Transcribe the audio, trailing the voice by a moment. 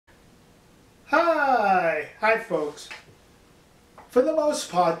Hi folks. For the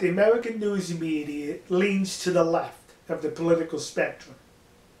most part, the American news media leans to the left of the political spectrum.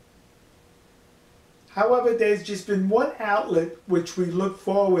 However, there's just been one outlet which we look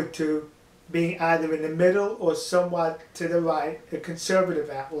forward to being either in the middle or somewhat to the right, a conservative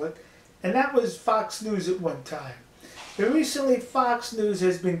outlet, and that was Fox News at one time. But recently, Fox News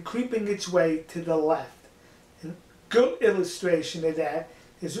has been creeping its way to the left. A good illustration of that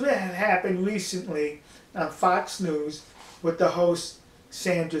is what happened recently on Fox News with the host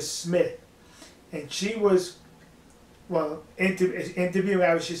Sandra Smith. And she was, well, interviewing,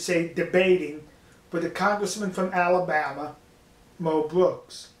 I should say, debating with a congressman from Alabama, Mo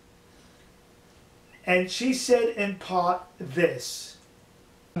Brooks. And she said in part this.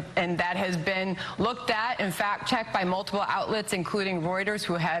 And that has been looked at and fact-checked by multiple outlets, including Reuters,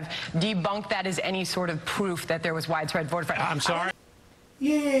 who have debunked that as any sort of proof that there was widespread voter fraud. I'm sorry?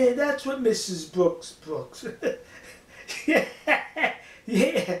 Yeah, that's what Mrs. Brooks. yeah,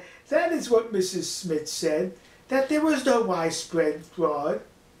 that is what Mrs. Smith said, that there was no widespread fraud.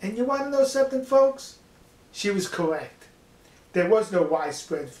 And you want to know something, folks? She was correct. There was no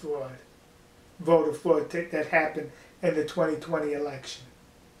widespread fraud, voter fraud that happened in the 2020 election.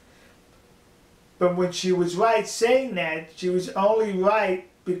 But when she was right saying that, she was only right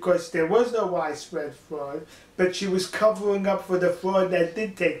because there was no widespread fraud, but she was covering up for the fraud that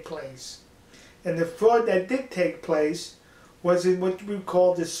did take place. And the fraud that did take place was in what we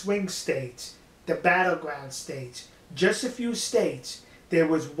call the swing states, the battleground states. Just a few states, there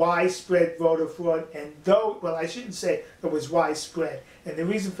was widespread voter fraud, and though, well, I shouldn't say it was widespread. And the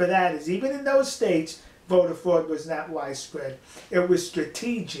reason for that is even in those states, voter fraud was not widespread. It was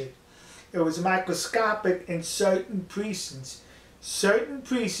strategic. It was microscopic in certain precincts. Certain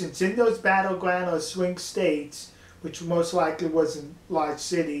precincts in those battleground or swing states, which most likely was in large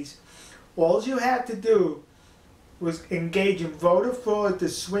cities, all you had to do was engage in voter fraud to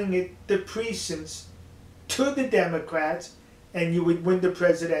swing the precincts to the Democrats, and you would win the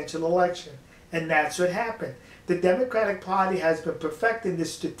presidential election. And that's what happened. The Democratic Party has been perfecting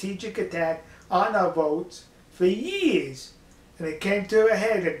this strategic attack on our votes for years. And it came to a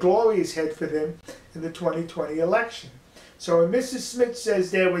head, a glorious head for them in the 2020 election. So when Mrs. Smith says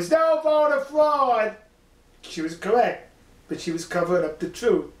there was no voter fraud, she was correct, but she was covering up the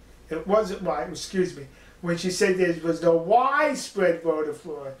truth. It wasn't excuse me. When she said there was no widespread voter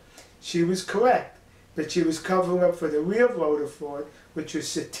fraud, she was correct, but she was covering up for the real voter fraud, which was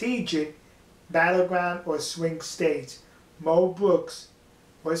strategic, battleground or swing states. Mo Brooks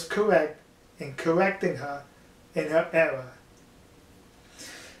was correct in correcting her in her error.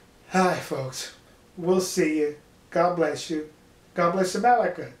 Hi, folks. We'll see you. God bless you. God bless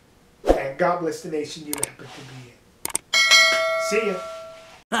America. And God bless the nation you happen to be in. See ya.